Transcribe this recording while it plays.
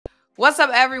What's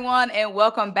up, everyone, and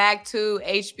welcome back to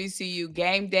HBCU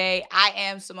Game Day. I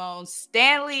am Symone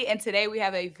Stanley, and today we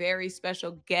have a very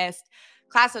special guest,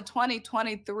 class of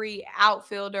 2023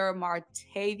 outfielder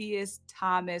Martavius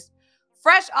Thomas,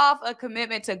 fresh off a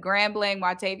commitment to Grambling.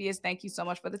 Martavius, thank you so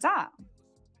much for the time.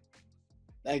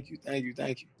 Thank you.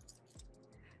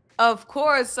 Of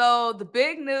course. So the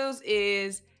big news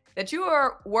is that you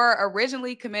were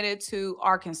originally committed to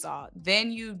Arkansas,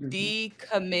 then you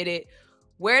decommitted.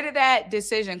 Where did that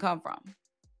decision come from?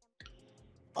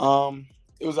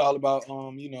 It was all about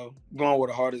going where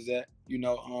the heart is at.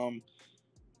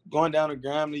 Going down to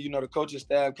Grambling, the coaching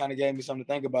staff kind of gave me something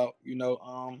to think about.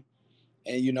 And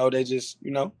they just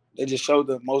showed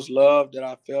the most love that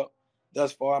I felt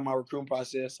thus far in my recruiting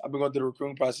process. I've been going through the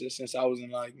recruiting process since I was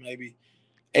in like maybe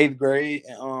 8th grade,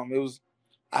 and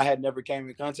I had never came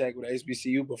in contact with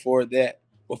HBCU before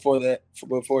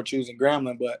choosing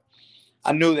Grambling, but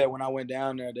I knew that when I went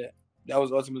down there that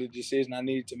was ultimately the decision I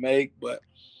needed to make. But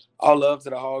all love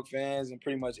to the Hog fans and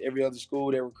pretty much every other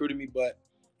school that recruited me, but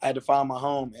I had to find my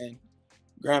home, and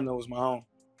Grambling was my home.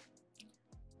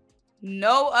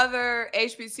 No other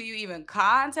HBCU even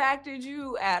contacted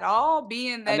you at all,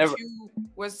 being that you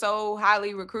were so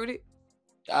highly recruited?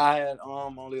 I had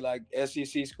only like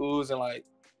SEC schools and like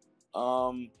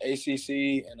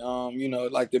ACC and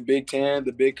like the Big Ten,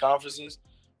 the big conferences.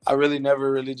 I really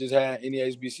never really just had any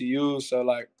HBCUs, so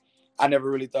like I never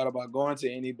really thought about going to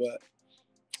any. But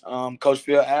Coach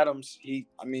Phil Adams, you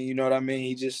know what I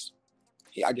mean.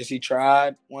 I guess he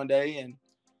tried one day and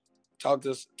talked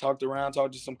to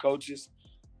some coaches,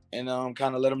 and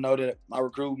kind of let them know that my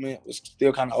recruitment was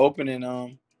still kind of open,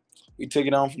 and we took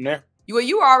it on from there.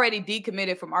 You were already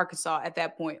decommitted from Arkansas at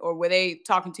that point, or were they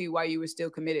talking to you while you were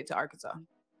still committed to Arkansas?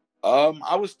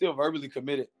 I was still verbally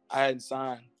committed. I hadn't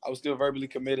signed. I was still verbally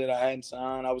committed. I hadn't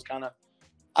signed. I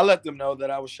let them know that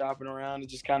I was shopping around and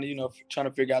just kind of, trying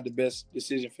to figure out the best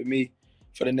decision for me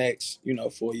for the next,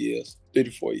 4 years, 3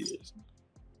 to 4 years.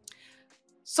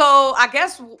 So I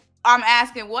guess I'm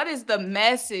asking, what is the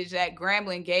message that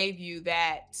Grambling gave you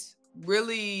that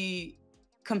really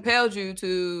compelled you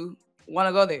to want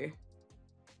to go there?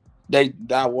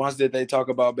 Once that they talk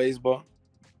about baseball,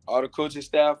 all the coaching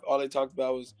staff, all they talked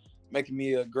about was making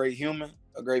me a great human,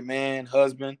 a great man,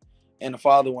 husband, and a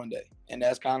father one day. And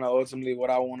that's kind of ultimately what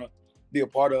I want to be a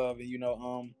part of.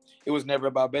 And, it was never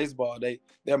about baseball.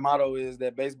 Their motto is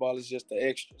that baseball is just the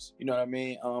extras. You know what I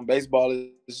mean? Baseball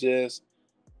is just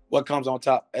what comes on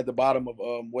top at the bottom of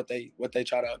what they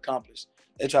try to accomplish.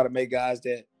 They try to make guys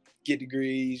that get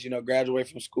degrees, graduate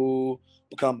from school,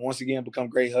 become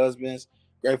great husbands,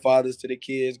 great fathers to the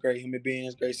kids, great human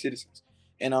beings, great citizens.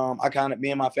 And me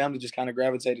and my family just kind of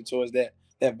gravitated towards that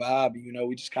vibe.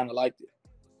 We just kind of liked it.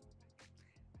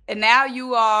 And now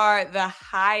you are the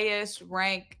highest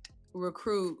ranked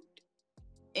recruit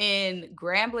in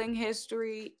Grambling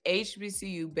history,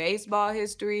 HBCU baseball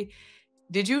history.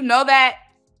 Did you know that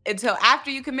until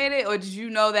after you committed, or did you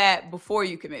know that before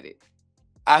you committed?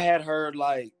 I had heard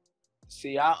for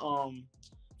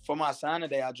my signing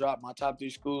day, I dropped my top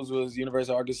 3 schools was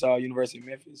University of Arkansas, University of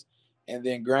Memphis, and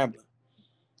then Grambling.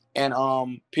 And I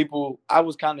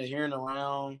was kind of hearing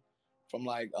around from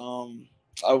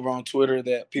over on Twitter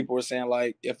that people were saying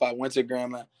like if I went to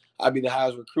Grambling, I'd be the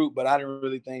highest recruit, but I didn't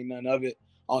really think none of it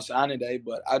on signing day.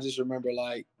 But I just remember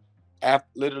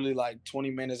literally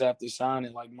 20 minutes after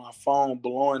signing, like my phone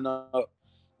blowing up,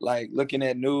 like looking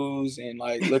at news and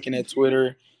like looking at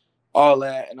Twitter, all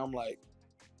that, and I'm like,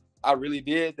 I really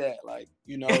did that,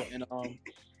 and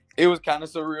it was kind of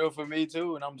surreal for me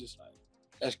too, and I'm just like,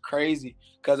 that's crazy,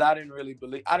 because I didn't really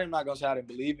believe. I'm not gonna say I didn't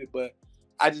believe it, but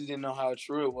I just didn't know how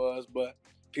true it was. But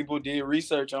people did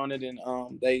research on it, and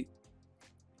they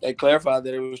clarified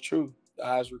that it was true. The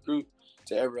highest recruit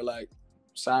to ever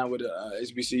sign with a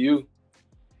HBCU.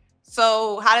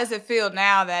 So how does it feel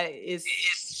now that has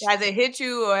it hit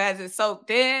you or has it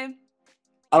soaked in?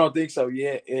 I don't think so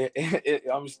yet.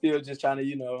 I'm still just trying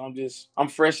to, I'm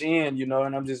fresh in,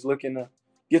 and I'm just looking to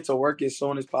get to work as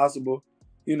soon as possible,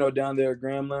 down there at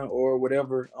Grambling or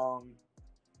whatever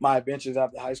my adventures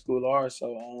after high school are.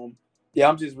 So, yeah,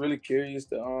 I'm just really curious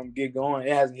to get going.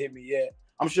 It hasn't hit me yet.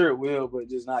 I'm sure it will, but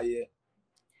just not yet.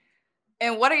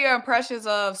 And what are your impressions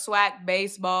of SWAC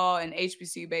baseball and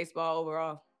HBCU baseball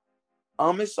overall?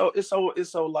 It's so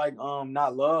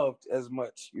not loved as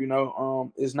much,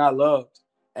 it's not loved.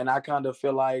 And I kind of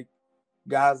feel like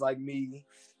guys like me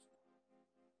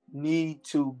need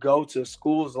to go to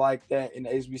schools like that in the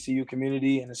HBCU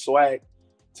community and the SWAC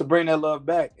to bring that love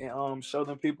back and show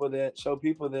people that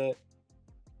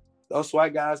those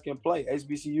SWAC guys can play.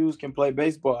 HBCUs can play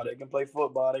baseball, they can play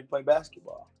football, they can play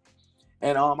basketball.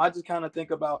 And I just kind of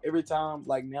think about every time,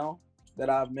 like now that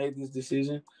I've made this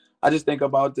decision, I just think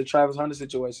about the Travis Hunter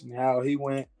situation, how he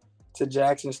went to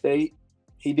Jackson State.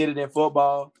 He did it in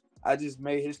football. I just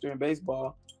made history in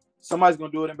baseball. Somebody's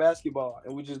going to do it in basketball,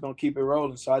 and we're just going to keep it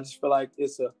rolling. So I just feel like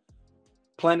it's a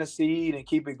plant a seed and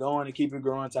keep it going and keep it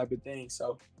growing type of thing.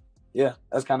 So, yeah,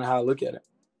 that's kind of how I look at it.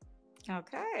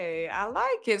 Okay, I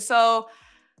like it. So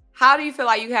how do you feel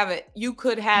like you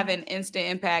could have an instant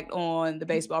impact on the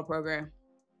baseball program?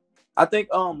 I think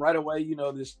right away,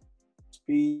 this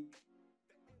speed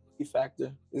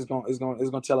factor is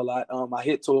gonna tell a lot. My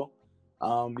hit tool,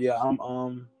 yeah,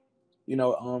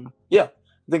 yeah, I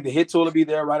think the hit tool will be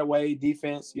there right away.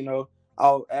 Defense,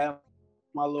 I'll add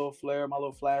my little flair, my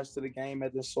little flash to the game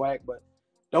at the swag. But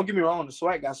don't get me wrong, the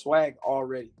swag got swag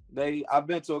already. I've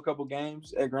been to a couple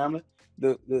games at Grambling.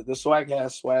 The swag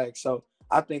has swag, so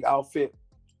I think I'll fit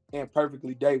in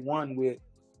perfectly day one with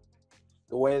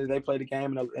the way that they play the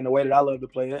game and the way that I love to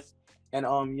play it.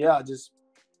 And yeah, just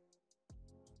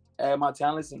add my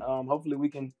talents and hopefully we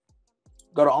can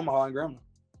go to Omaha and Grambling.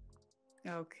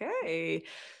 Okay.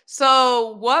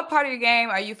 So what part of your game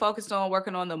are you focused on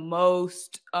working on the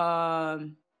most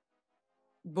during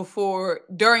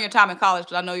your time in college?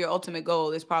 Because I know your ultimate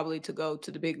goal is probably to go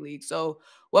to the big league. So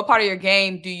what part of your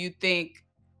game do you think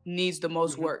needs the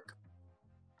most work?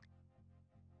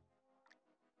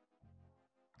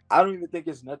 I don't even think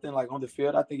it's nothing like on the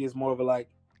field. I think it's more of a like,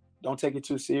 don't take it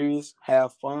too serious,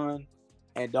 have fun,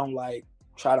 and don't like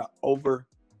try to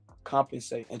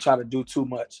overcompensate and try to do too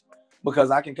much. Because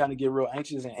I can kind of get real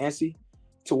anxious and antsy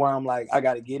to where I'm like, I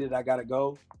got to get it, I got to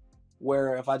go.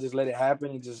 Where if I just let it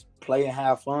happen and just play and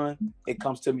have fun, it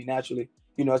comes to me naturally.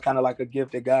 It's kind of like a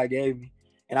gift that God gave me,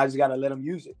 and I just got to let him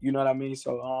use it. You know what I mean?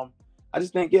 So I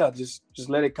just think, yeah, just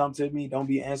let it come to me. Don't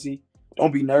be antsy.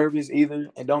 Don't be nervous either,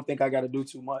 and don't think I got to do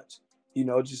too much.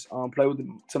 Just play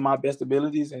to my best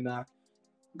abilities, and I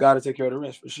got to take care of the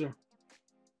rest for sure.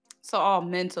 So all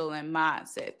mental and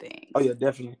mindset things. Oh yeah,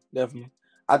 definitely.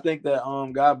 I think that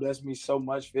God blessed me so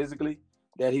much physically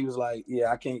that he was like, yeah,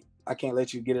 I can't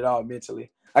let you get it all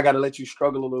mentally. I got to let you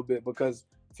struggle a little bit because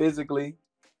physically,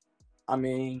 I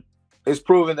mean, it's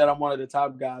proven that I'm one of the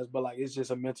top guys, but like it's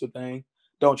just a mental thing.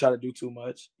 Don't try to do too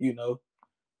much.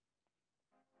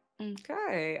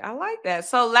 Okay, I like that.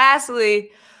 So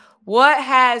lastly, what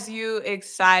has you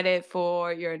excited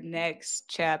for your next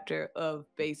chapter of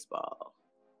baseball?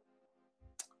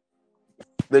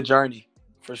 The journey,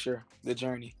 for sure. The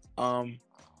journey. I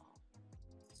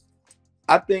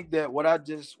think that what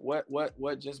just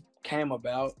came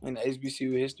about in the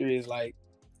HBCU history is like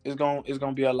it's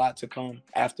gonna be a lot to come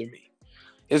after me.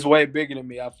 It's way bigger than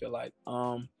me. I feel like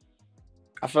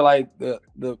the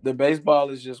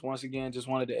baseball is just once again just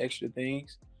one of the extra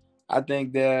things. I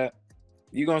think that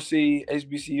you're gonna see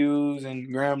HBCUs and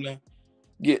Grambling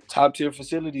get top tier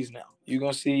facilities now. You're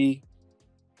gonna see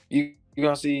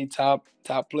top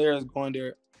players going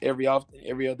there every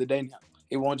other day now.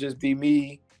 It won't just be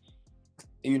me,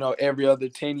 every other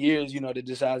 10 years, that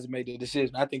decides to make the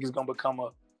decision. I think it's gonna become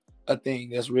a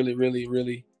thing that's really, really,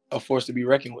 really a force to be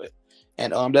reckoned with.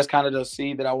 And that's kind of the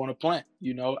seed that I want to plant.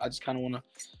 I just kind of want to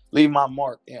leave my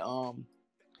mark and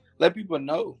let people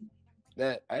know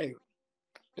that hey,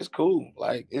 it's cool.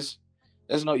 Like it's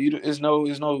no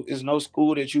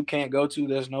school that you can't go to.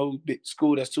 There's no big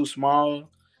school that's too small.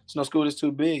 There's no school that's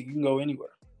too big. You can go anywhere.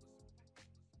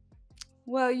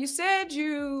 Well, you said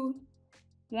you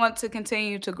want to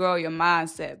continue to grow your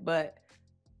mindset, but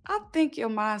I think your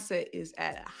mindset is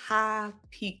at a high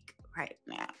peak right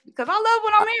now because I love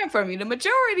what I'm hearing from you. The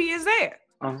maturity is there.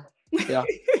 Yeah.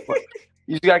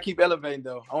 You just gotta keep elevating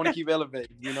though. I want to keep elevating,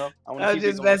 I'm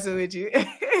just messing with you.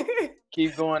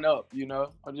 Keep going up,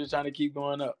 I'm just trying to keep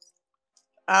going up.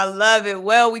 I love it.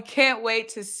 Well, we can't wait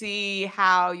to see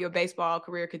how your baseball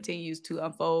career continues to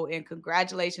unfold. And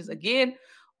congratulations again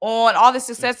on all the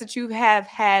success that you have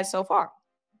had so far.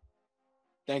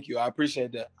 Thank you. I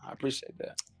appreciate that.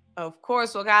 Of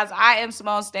course. Well, guys, I am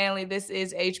Symone Stanley. This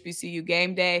is HBCU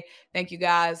Game Day. Thank you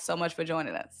guys so much for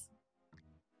joining us.